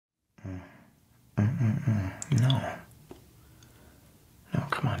No. No,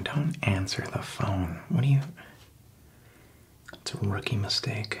 come on, don't answer the phone. What do you... It's a rookie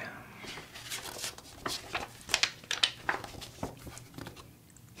mistake.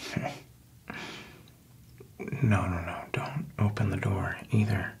 No, don't open the door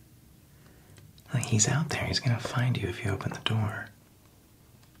either. He's out there, he's gonna find you if you open the door.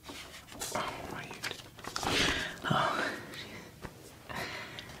 Oh, what are you...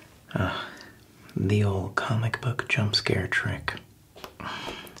 Oh. The old comic book jump scare trick.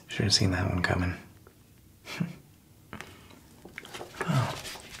 Should have seen that one coming. Oh.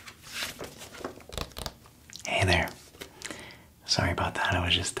 Hey there. Sorry about that, I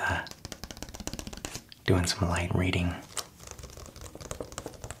was just, doing some light reading.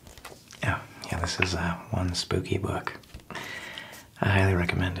 Oh, yeah, this is, one spooky book. I highly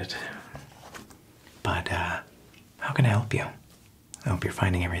recommend it. But, how can I help you? I hope you're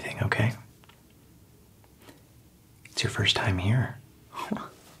finding everything okay. It's your first time here.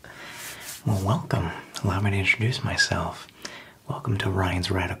 Well, welcome. Allow me to introduce myself. Welcome to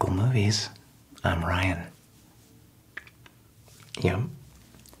Ryan's Radical Movies. I'm Ryan. Yep.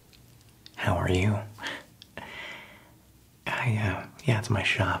 How are you? Yeah, it's my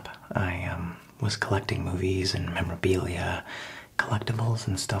shop. I, was collecting movies and memorabilia, collectibles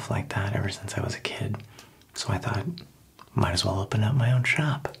and stuff like that ever since I was a kid. So I thought, might as well open up my own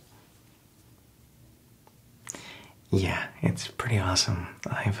shop. Yeah, it's pretty awesome.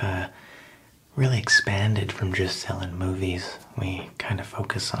 I've, really expanded from just selling movies. We kind of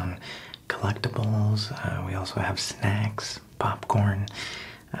focus on collectibles. We also have snacks, popcorn,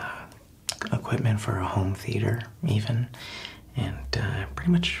 equipment for a home theater, even, and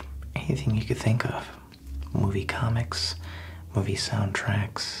pretty much anything you could think of. Movie comics, movie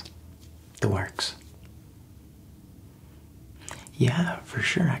soundtracks, the works. Yeah, for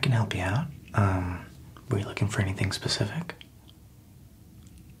sure, I can help you out. Were you looking for anything specific?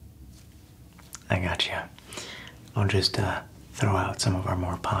 I gotcha. I'll just throw out some of our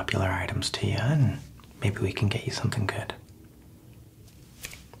more popular items to you, and maybe we can get you something good.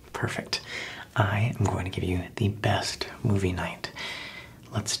 Perfect. I am going to give you the best movie night.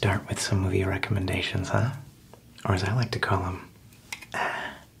 Let's start with some movie recommendations, huh? Or as I like to call them,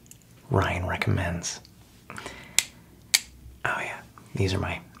 Ryan recommends. Oh yeah, these are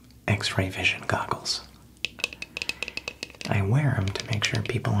my X-ray vision goggles. I wear them to make sure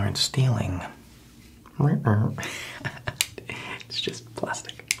people aren't stealing. It's just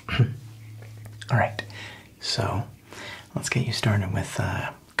plastic. Alright, so let's get you started with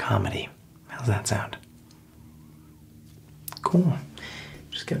comedy. How's that sound? Cool.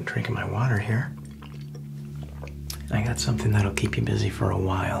 Just get a drink of my water here. I got something that'll keep you busy for a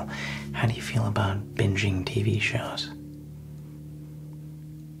while. How do you feel about binging TV shows?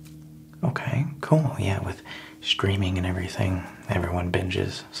 Okay, cool. Yeah, with streaming and everything, everyone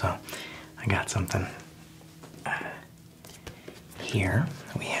binges, so I got something. Here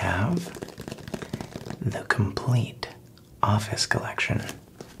we have the complete Office collection.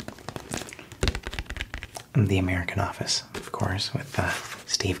 The American Office, of course, with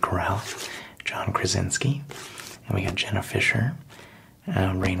Steve Carell, John Krasinski, and we got Jenna Fisher,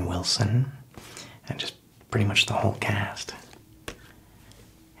 Rainn Wilson, and just pretty much the whole cast.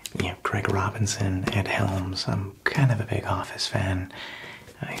 You have Craig Robinson, Ed Helms. I'm kind of a big Office fan.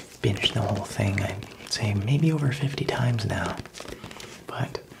 I've binged the whole thing, I'd say maybe over 50 times now.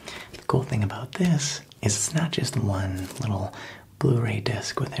 But the cool thing about this is it's not just one little Blu-ray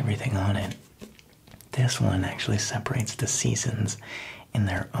disc with everything on it. This one actually separates the seasons in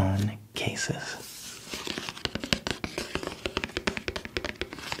their own cases.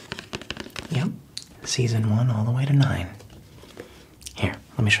 Yep, season 1 all the way to 9. Here,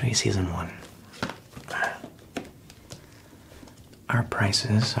 let me show you season 1. Our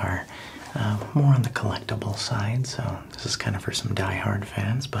prices are more on the collectible side, so this is kind of for some die-hard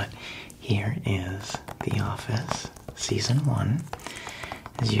fans, but here is The Office Season 1.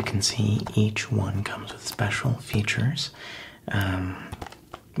 As you can see, each one comes with special features.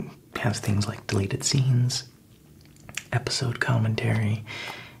 Has things like deleted scenes, episode commentary,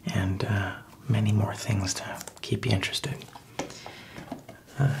 and many more things to keep you interested.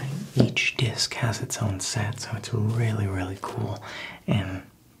 Each disc has its own set, so it's really, really cool, and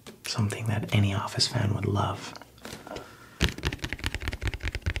something that any Office fan would love.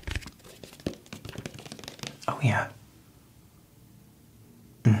 Oh yeah.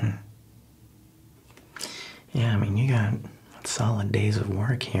 Yeah, I mean, you got solid days of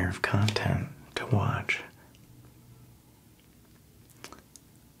work here of content to watch.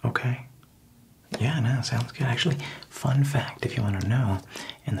 Okay. Yeah, no, sounds good. Actually, fun fact, if you want to know,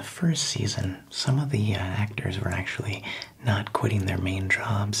 in the first season, some of the actors were actually not quitting their main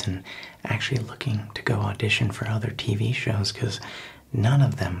jobs and actually looking to go audition for other TV shows because none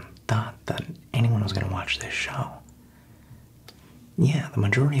of them thought that anyone was going to watch this show. Yeah, the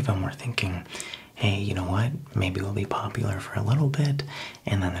majority of them were thinking, hey, you know what, maybe we'll be popular for a little bit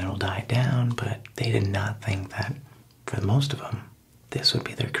and then it'll die down, but they did not think that, for most of them, this would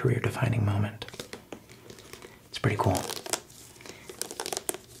be their career-defining moment. It's pretty cool.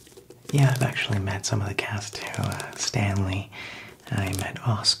 Yeah, I've actually met some of the cast too. Stanley, I met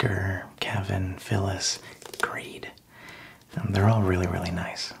Oscar, Kevin, Phyllis, Creed. They're all really, really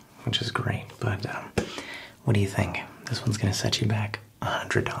nice, which is great. But what do you think? This one's going to set you back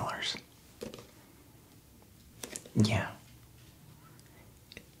 $100. Yeah.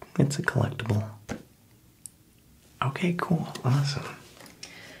 It's a collectible. Okay, cool. Awesome.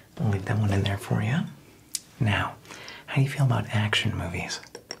 I'll leave that one in there for you. Now, how do you feel about action movies?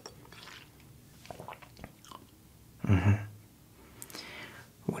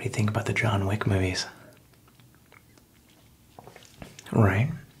 What do you think about the John Wick movies?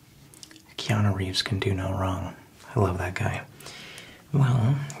 Right? Keanu Reeves can do no wrong. I love that guy.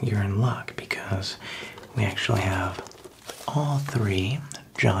 Well, you're in luck because we actually have all 3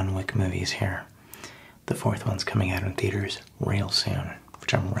 John Wick movies here. The 4th one's coming out in theaters real soon,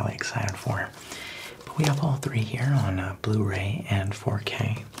 which I'm really excited for. But we have all 3 here on Blu-ray and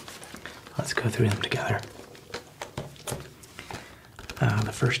 4K. Let's go through them together.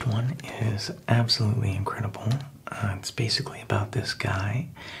 The first one is absolutely incredible. It's basically about this guy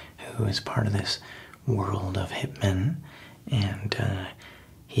who is part of this world of hitmen, and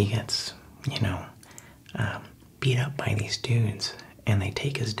he gets, beat up by these dudes, and they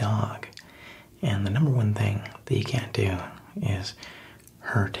take his dog. And the number one thing that you can't do is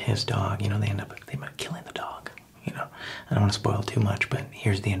hurt his dog. They end up killing the dog. I don't want to spoil too much, but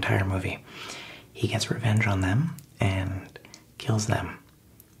here's the entire movie. He gets revenge on them and kills them.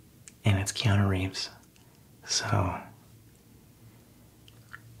 And it's Keanu Reeves. So,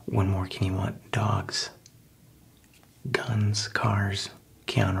 what more can you want? Dogs, guns, cars,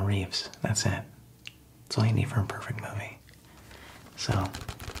 Keanu Reeves. That's it. That's all you need for a perfect movie. So,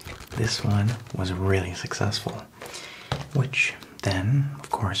 this one was really successful, which then, of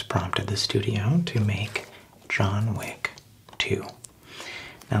course, prompted the studio to make John Wick 2.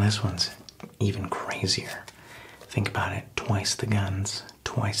 Now, this one's even crazier. Think about it. Twice the guns,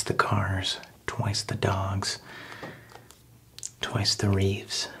 twice the cars, twice the dogs, twice the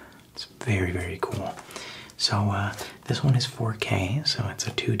Reeves. It's very, very cool. So this one is 4K, so it's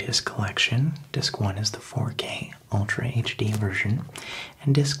a 2-disc collection. Disc 1 is the 4K Ultra HD version,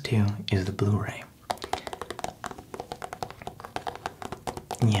 and Disc 2 is the Blu-ray.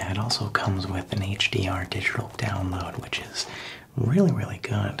 Yeah, it also comes with an HDR digital download, which is really, really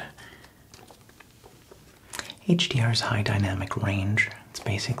good. HDR's high dynamic range. It's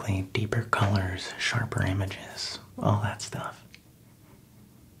basically deeper colors, sharper images, all that stuff.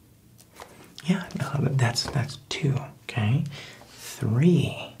 Yeah, no, that's 2, okay?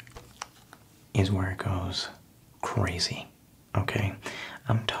 3 is where it goes crazy, okay?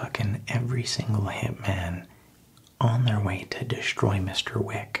 I'm talking every single hitman on their way to destroy Mr.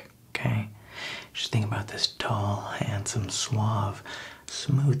 Wick, okay? Just think about this tall, handsome, suave,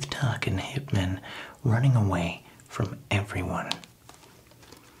 smooth-talking hitman running away from everyone.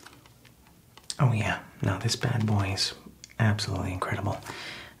 Oh yeah, no, this bad boy is absolutely incredible.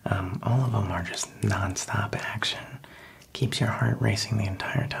 All of them are just non-stop action. Keeps your heart racing the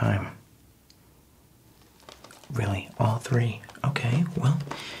entire time. Really, all 3. Okay, well,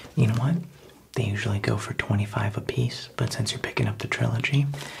 you know what? They usually go for $25 a piece, but since you're picking up the trilogy,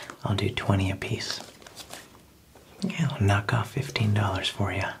 I'll do $20 a piece. Yeah, I'll knock off $15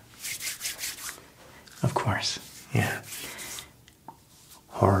 for you. Of course, yeah.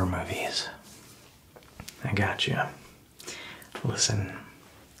 Horror movies. I got you. Listen,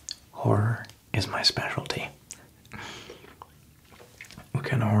 horror is my specialty. What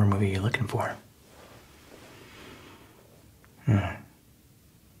kind of horror movie are you looking for?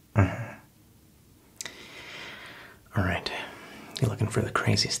 Alright, you're looking for the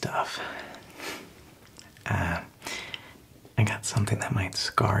crazy stuff. I got something that might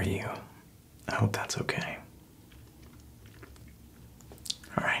scar you. I hope that's okay.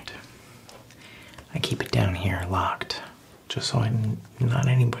 Alright. I keep it down here locked, just so not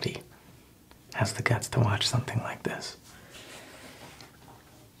anybody has the guts to watch something like this.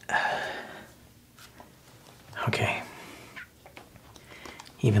 Okay.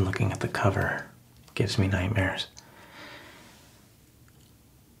 Even looking at the cover gives me nightmares.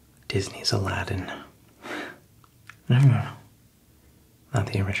 Disney's Aladdin. No. Not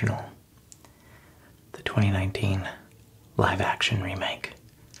the original. The 2019 live-action remake.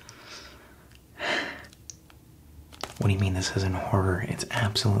 What do you mean this isn't horror? It's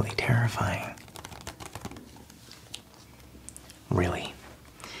absolutely terrifying. Really?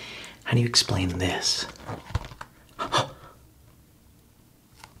 How do you explain this? Oh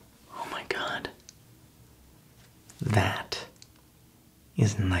my god. That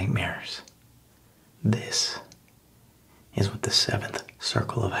is nightmares. This is what the seventh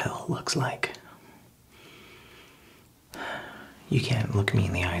circle of hell looks like. You can't look me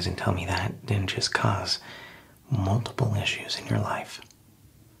in the eyes and tell me that didn't just cause multiple issues in your life.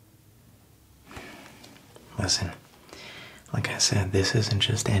 Listen, like I said, this isn't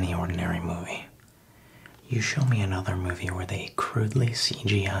just any ordinary movie. You show me another movie where they crudely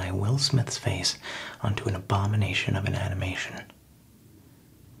CGI Will Smith's face onto an abomination of an animation.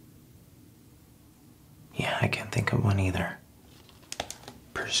 Yeah, I can't think of one either.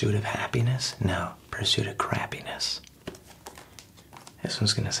 Pursuit of Happiness? No, Pursuit of Crappiness. This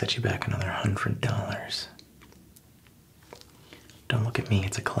one's gonna set you back another $100. Don't look at me,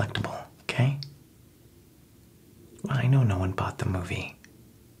 it's a collectible, okay? Well, I know no one bought the movie.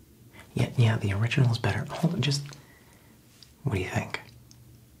 Yeah, the original's better. Hold on, just... What do you think?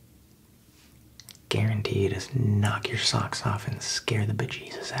 Guaranteed to knock your socks off and scare the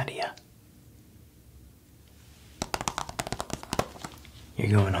bejesus out of you. You're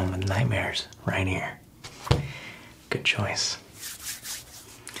going home with nightmares right here. Good choice.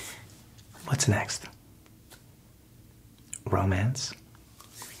 What's next? Romance?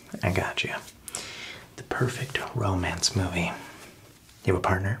 I got you. The perfect romance movie. You have a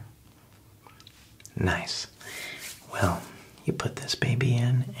partner? Nice. Well, you put this baby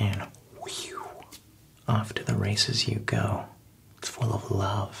in and whew, off to the races you go. It's full of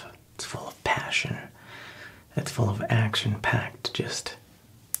love. It's full of passion. It's full of action-packed, just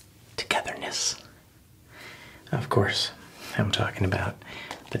togetherness. Of course, I'm talking about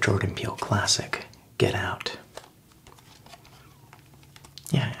the Jordan Peele classic, Get Out.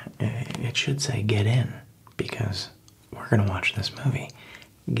 Yeah, it should say Get In, because we're going to watch this movie.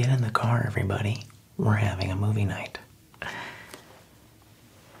 Get in the car, everybody. We're having a movie night.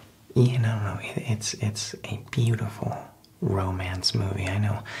 You know, it's a beautiful romance movie. I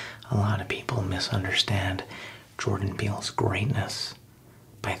know a lot of people misunderstand Jordan Peele's greatness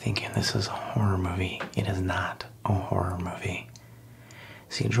by thinking this is a horror movie. It is not a horror movie.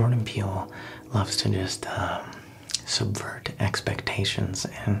 See, Jordan Peele loves to just subvert expectations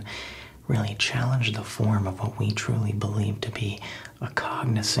and really challenge the form of what we truly believe to be a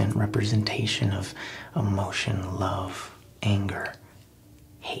cognizant representation of emotion, love, anger,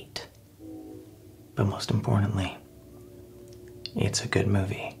 hate. But most importantly, it's a good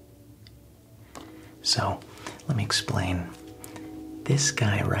movie. So, let me explain. This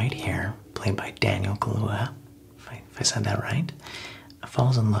guy right here, played by Daniel Kaluuya, if I said that right,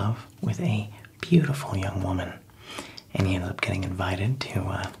 falls in love with a beautiful young woman. And he ends up getting invited to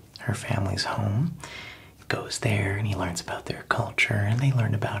her family's home. He goes there and he learns about their culture and they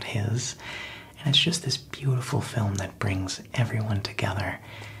learn about his. And it's just this beautiful film that brings everyone together.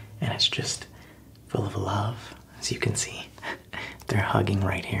 And it's just full of love, as you can see. They're hugging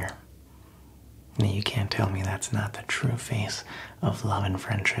right here. Now you can't tell me that's not the true face of love and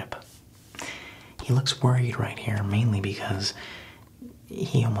friendship. He looks worried right here, mainly because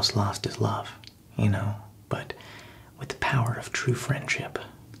he almost lost his love, you know? But with the power of true friendship,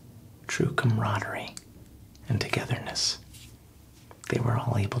 true camaraderie, and togetherness, they were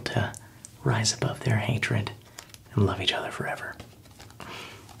all able to rise above their hatred and love each other forever.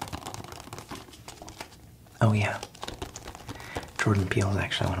 Oh yeah, Jordan Peele is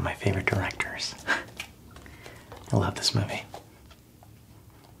actually one of my favorite directors. I love this movie.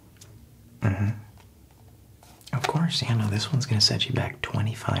 Of course, yeah, no, this one's going to set you back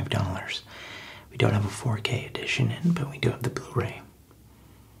 $25. We don't have a 4K edition in, but we do have the Blu-ray.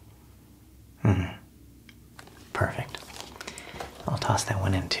 Perfect. I'll toss that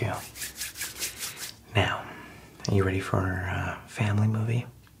one in too. Now, are you ready for a family movie?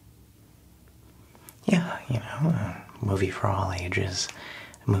 Yeah, you know, a movie for all ages.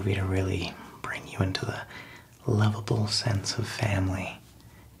 A movie to really bring you into the lovable sense of family.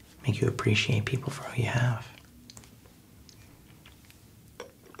 Make you appreciate people for who you have.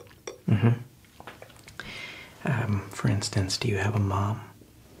 For instance, do you have a mom?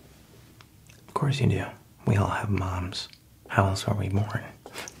 Of course you do. We all have moms. How else were we born?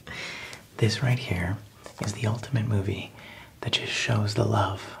 This right here is the ultimate movie that just shows the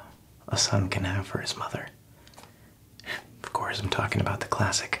love a son can have for his mother. Of course, I'm talking about the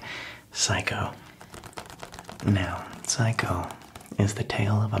classic Psycho. Now, Psycho is the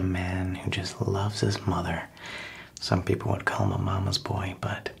tale of a man who just loves his mother. Some people would call him a mama's boy,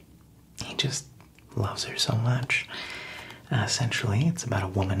 but he just loves her so much. Essentially, it's about a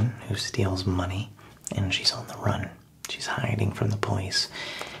woman who steals money, and she's on the run. She's hiding from the police,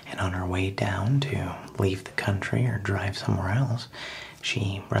 and on her way down to leave the country or drive somewhere else,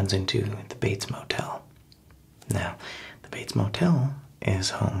 she runs into the Bates Motel. Now, the Bates Motel is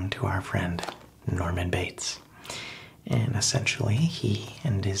home to our friend Norman Bates. And essentially, he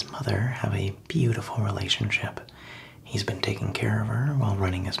and his mother have a beautiful relationship. He's been taking care of her while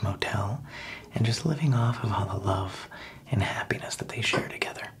running his motel and just living off of all the love and happiness that they share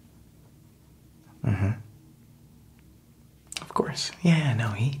together. Of course. Yeah, no,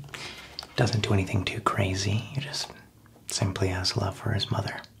 he doesn't do anything too crazy. He just simply has love for his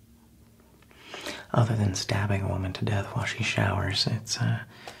mother. Other than stabbing a woman to death while she showers, it's a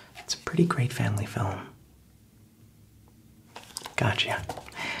pretty great family film. Gotcha.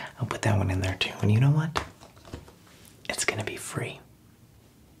 I'll put that one in there too. And you know what? It's gonna be free.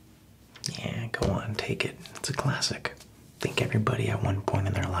 Yeah, go on, take it. It's a classic. I think everybody at one point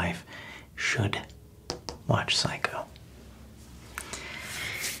in their life should watch Psycho.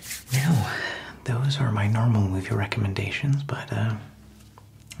 Now, those are my normal movie recommendations, but I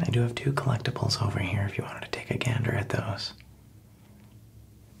do have 2 collectibles over here if you wanted to take a gander at those.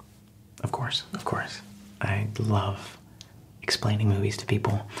 Of course. I love explaining movies to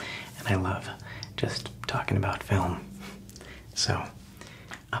people, and I love just talking about film. So,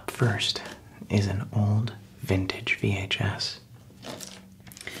 up first is an old vintage VHS.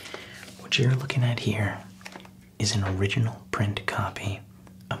 What you're looking at here is an original print copy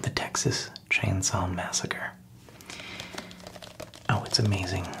of the Texas Chainsaw Massacre. Oh, it's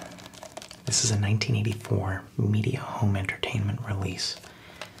amazing. This is a 1984 media home entertainment release.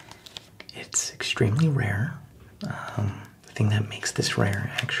 It's extremely rare. The thing that makes this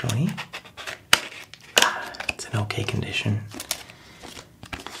rare, actually, it's in okay condition,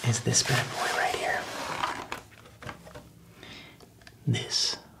 is this bad boy right here.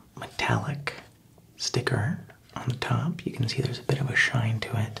 This metallic sticker on the top, you can see there's a bit of a shine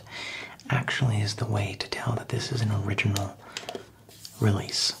to it, actually is the way to tell that this is an original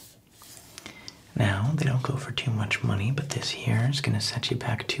release. Now, they don't go for too much money, but this here is going to set you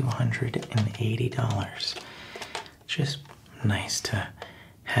back $280. Just nice to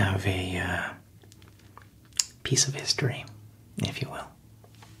have a piece of history, if you will.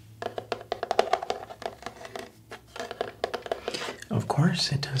 Of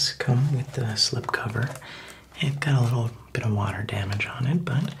course, it does come with the slipcover. It got a little bit of water damage on it,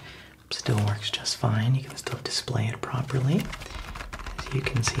 but still works just fine. You can still display it properly. As you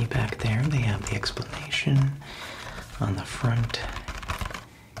can see back there, they have the explanation on the front.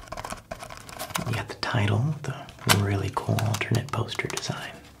 You got the title, the really cool alternate poster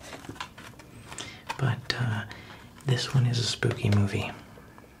design. But this one is a spooky movie.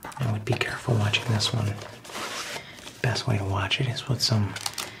 I would be careful watching this one. Best way to watch it is with some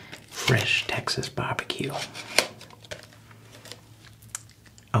fresh Texas barbecue.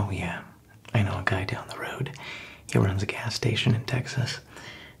 Oh yeah, I know a guy down the road. He runs a gas station in Texas.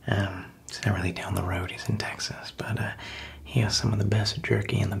 It's not really down the road, he's in Texas, but he has some of the best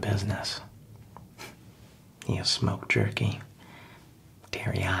jerky in the business. He has smoked jerky,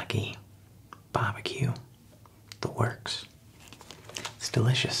 teriyaki, barbecue, the works. It's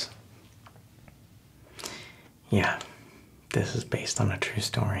delicious. Yeah, this is based on a true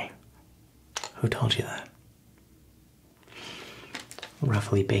story. Who told you that?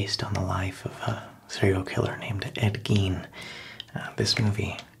 Roughly based on the life of a serial killer named Ed Gein. This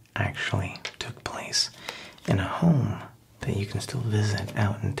movie actually took place in a home that you can still visit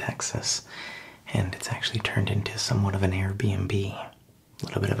out in Texas, and it's actually turned into somewhat of an Airbnb, a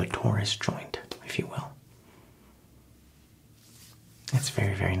little bit of a tourist joint, if you will. It's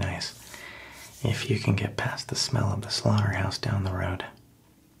very, very nice. If you can get past the smell of the slaughterhouse down the road.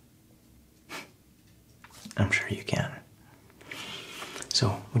 I'm sure you can. So,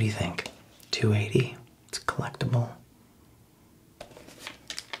 what do you think? $280? It's collectible.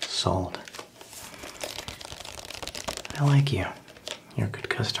 Sold. I like you. You're a good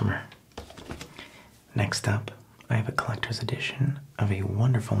customer. Next up, I have a collector's edition of a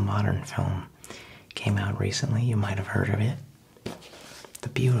wonderful modern film. Came out recently, you might have heard of it. The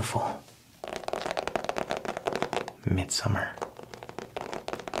beautiful Midsummer.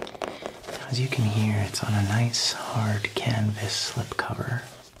 As you can hear, it's on a nice hard canvas slipcover.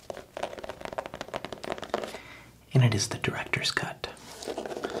 And it is the director's cut.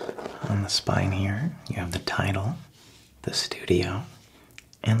 On the spine here, you have the title, the studio,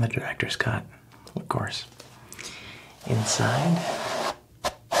 and the director's cut, of course. Inside,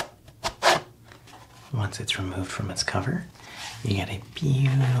 once it's removed from its cover, you get a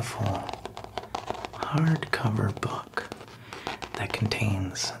beautiful hardcover book that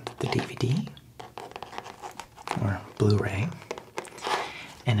contains the DVD or Blu-ray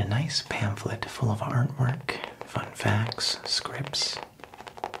and a nice pamphlet full of artwork, fun facts, scripts,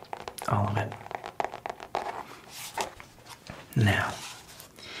 all of it. Now,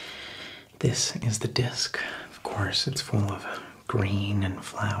 this is the disc. Of course, it's full of green and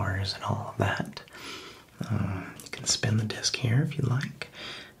flowers and all of that. You can spin the disc here if you like.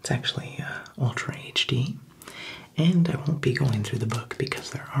 It's actually Ultra HD. And I won't be going through the book because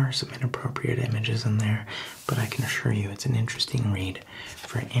there are some inappropriate images in there, but I can assure you it's an interesting read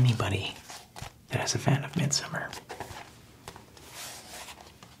for anybody that is a fan of Midsummer.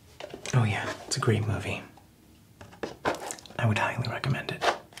 Oh yeah, it's a great movie. I would highly recommend it.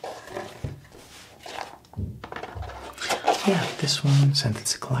 Yeah, this one, since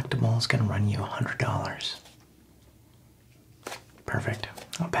it's a collectible, is going to run you $100. Perfect.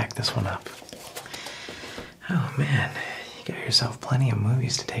 I'll pack this one up. Oh man, you got yourself plenty of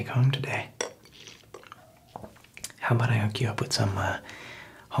movies to take home today. How about I hook you up with some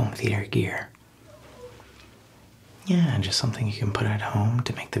home theater gear? Yeah, just something you can put at home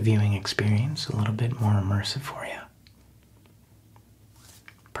to make the viewing experience a little bit more immersive for you.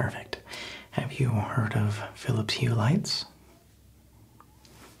 Perfect. Have you heard of Philips Hue lights?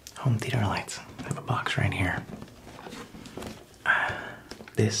 Home theater lights. I have a box right here.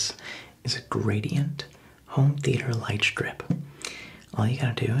 This is a gradient home theater light strip. All you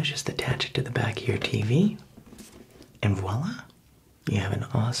gotta do is just attach it to the back of your TV, and voila, you have an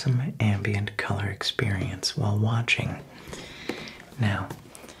awesome ambient color experience while watching. Now,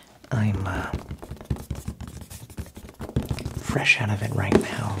 I'm fresh out of it right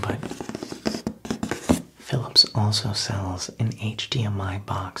now, but Philips also sells an HDMI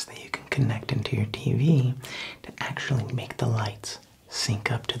box that you can connect into your TV to actually make the lights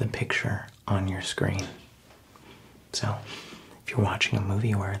sync up to the picture on your screen. So, if you're watching a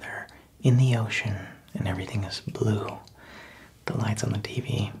movie where they're in the ocean and everything is blue, the lights on the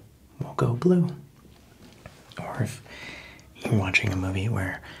TV will go blue. Or if you're watching a movie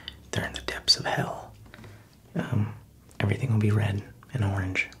where they're in the depths of hell, everything will be red and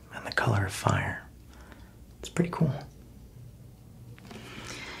orange and the color of fire. It's pretty cool.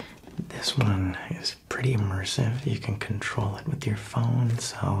 This one is pretty immersive. You can control it with your phone,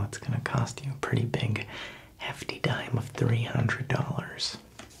 so it's going to cost you a pretty big, hefty dime of $300.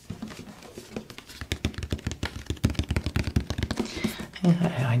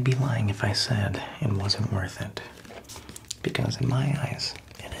 I'd be lying if I said it wasn't worth it, because in my eyes,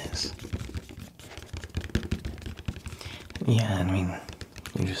 it is. Yeah, I mean,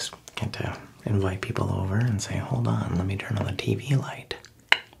 you just get to invite people over and say, hold on, let me turn on the TV light.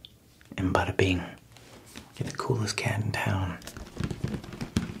 And bada bing, you're the coolest cat in town.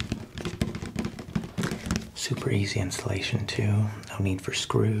 Super easy installation too. No need for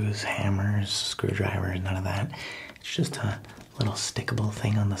screws, hammers, screwdrivers, none of that. It's just a little stickable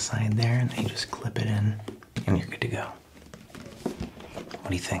thing on the side there, and you just clip it in, and you're good to go. What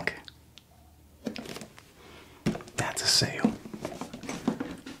do you think? That's a sale.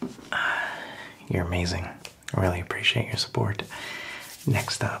 You're amazing. I really appreciate your support.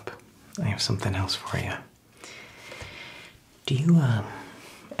 Next up, I have something else for you. Do you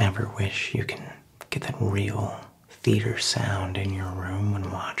ever wish you can get that real theater sound in your room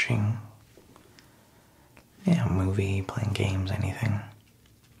when watching? Yeah, a movie, playing games, anything.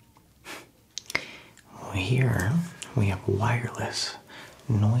 Well, here we have wireless,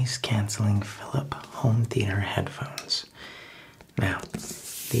 noise-canceling Philips home theater headphones. Now,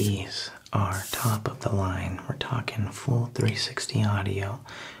 these are top of the line. We're talking full 360 audio,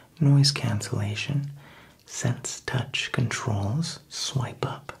 noise cancellation, sense touch controls, swipe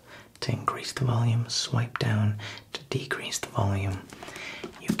up to increase the volume, swipe down to decrease the volume.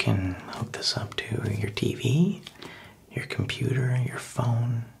 You can hook this up to your TV, your computer, your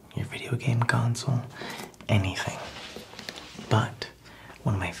phone, your video game console, anything. But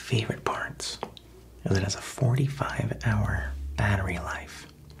one of my favorite parts is it has a 45-hour battery life.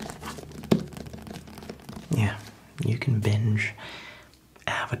 Yeah, you can binge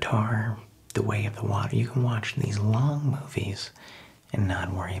Avatar, The Way of the Water. You can watch these long movies and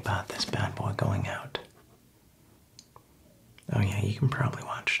not worry about this bad boy going out. Oh yeah, you can probably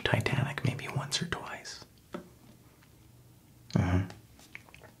watch Titanic maybe once or twice.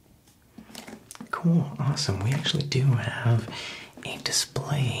 Cool, awesome. We actually do have a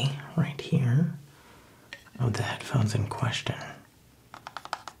display right here of the headphones in question.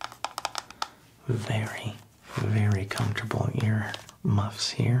 Very, very comfortable ear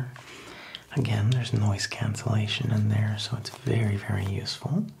muffs here. Again, there's noise cancellation in there, so it's very, very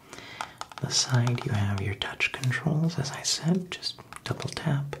useful. The side, you have your touch controls, as I said. Just double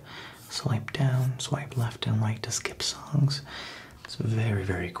tap, swipe down, swipe left and right to skip songs. It's very,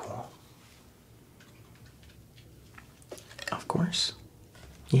 very cool. Of course.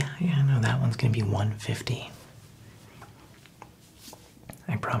 Yeah, no, that one's gonna be $150.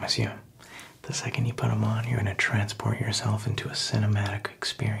 I promise you, the second you put them on, you're gonna transport yourself into a cinematic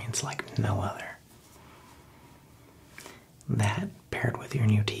experience like no other. That, paired with your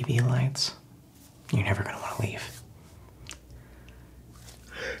new TV lights, you're never gonna want to leave.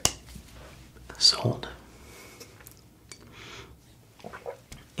 Sold.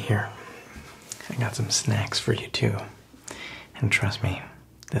 Here, I got some snacks for you too. And trust me,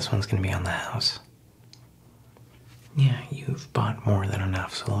 this one's gonna be on the house. Yeah, you've bought more than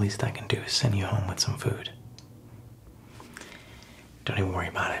enough, so the least I can do is send you home with some food. Don't even worry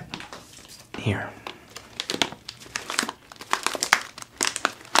about it. Here.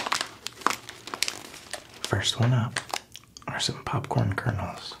 First one up are some popcorn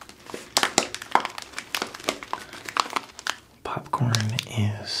kernels. Popcorn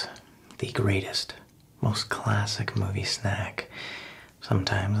is the greatest, most classic movie snack.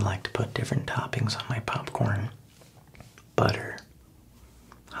 Sometimes I like to put different toppings on my popcorn. Butter,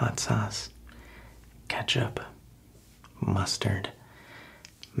 hot sauce, ketchup, mustard,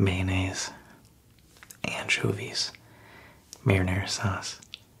 mayonnaise, anchovies, marinara sauce,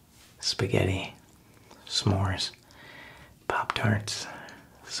 spaghetti, s'mores, Pop-Tarts,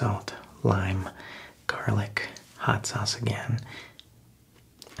 salt, lime, garlic, hot sauce again.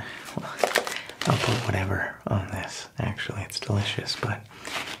 I'll put whatever on this. Actually, it's delicious, but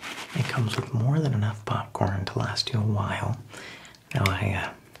it comes with more than enough popcorn to last you a while. Now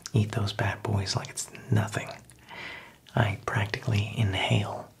I eat those bad boys like it's nothing. I practically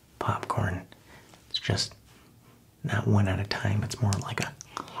inhale popcorn. It's just not one at a time. It's more like a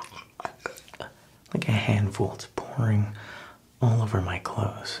handful. It's pouring all over my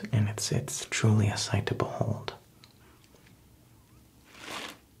clothes, and it's truly a sight to behold.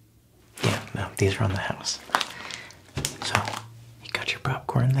 Yeah, no, these are on the house. So, you got your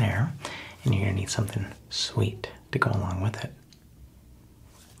popcorn there, and you're gonna need something sweet to go along with it.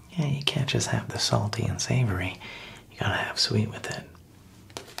 Yeah, you can't just have the salty and savory. You gotta have sweet with it.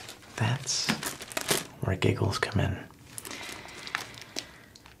 That's where giggles come in.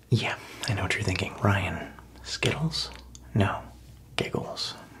 Yeah, I know what you're thinking. Ryan, Skittles? No,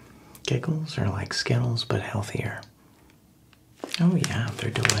 giggles. Giggles are like Skittles, but healthier. Oh yeah,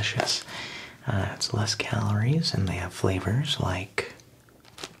 they're delicious. It's less calories, and they have flavors like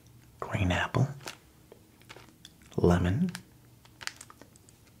green apple, lemon,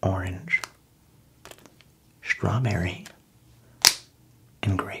 orange, strawberry,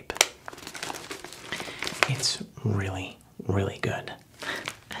 and grape. It's really, really good.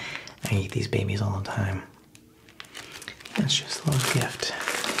 I eat these babies all the time. It's just a little gift.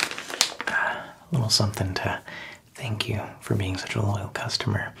 A little something to thank you for being such a loyal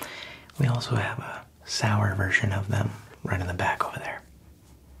customer. We also have a sour version of them right in the back over there.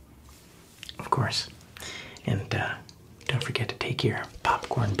 Of course. And don't forget to take your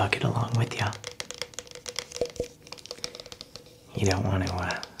popcorn bucket along with you. You don't want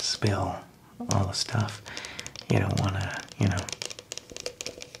to spill all the stuff. You don't want to,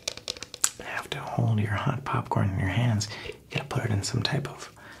 have to hold your hot popcorn in your hands. You gotta put it in some type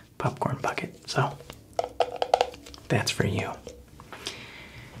of popcorn bucket. So, that's for you.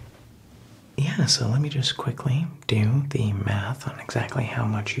 Yeah, so let me just quickly do the math on exactly how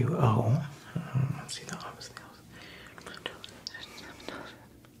much you owe. Let's see the office.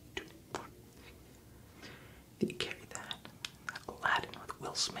 Did you carry that? Aladdin with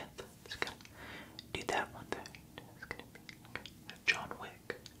Will Smith. It's gonna do that one there. It's gonna be John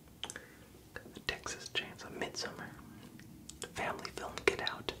Wick. The Texas Chainsaw Midsummer. The family film Get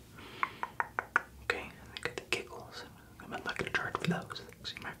Out. Okay, I got the giggles. I'm not gonna charge for those.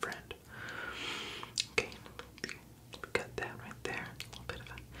 See, my friend. Okay, we got that right there. A little bit of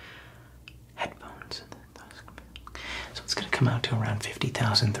headphones. So it's gonna come out to around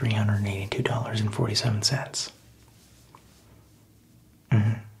 $50,382.47.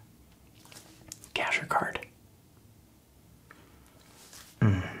 Cash or card?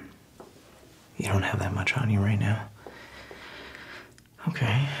 You don't have that much on you right now.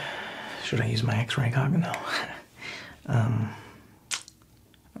 Okay. Should I use my X-ray goggle? No.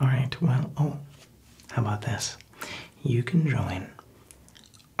 Alright, well, how about this? You can join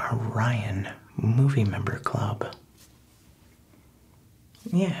our Ryan Movie Member Club.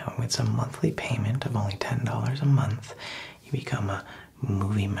 Yeah, with some monthly payment of only $10 a month, you become a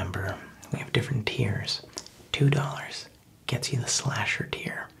movie member. We have different tiers. $2 gets you the slasher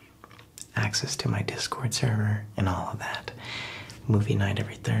tier, access to my Discord server and all of that. Movie night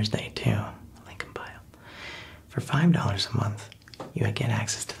every Thursday too. Link in bio. For $5 a month, you get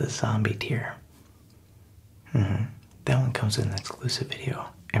access to the zombie tier. That one comes with an exclusive video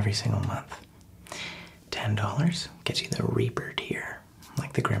every single month. $10 gets you the Reaper tier,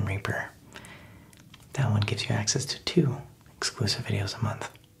 like the Grim Reaper. That one gives you access to 2 exclusive videos a month.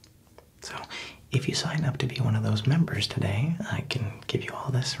 So, if you sign up to be one of those members today, I can give you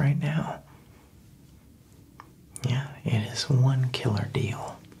all this right now. Yeah, it is one killer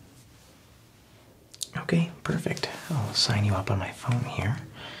deal. Okay, perfect. I'll sign you up on my phone here.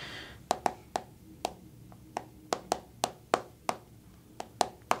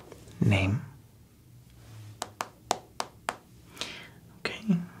 Name.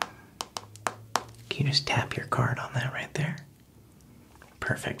 Okay. Can you just tap your card on that right there?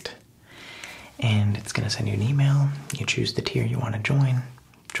 Perfect. And it's going to send you an email. You choose the tier you want to join.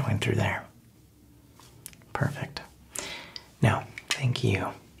 Join through there. Perfect. Now, thank you.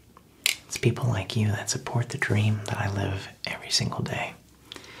 It's people like you that support the dream that I live every single day.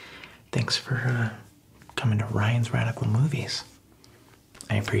 Thanks for coming to Ryan's Radical Movies.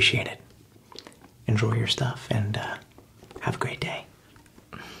 I appreciate it. Enjoy your stuff and have a great day.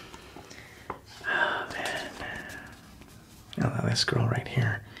 Oh, man. Oh, this girl right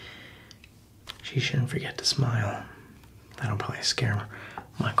here. She shouldn't forget to smile. That'll probably scare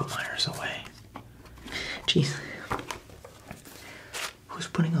Michael Myers away. Jeez. Who's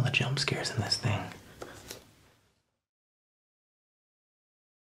putting all the jump scares in this thing?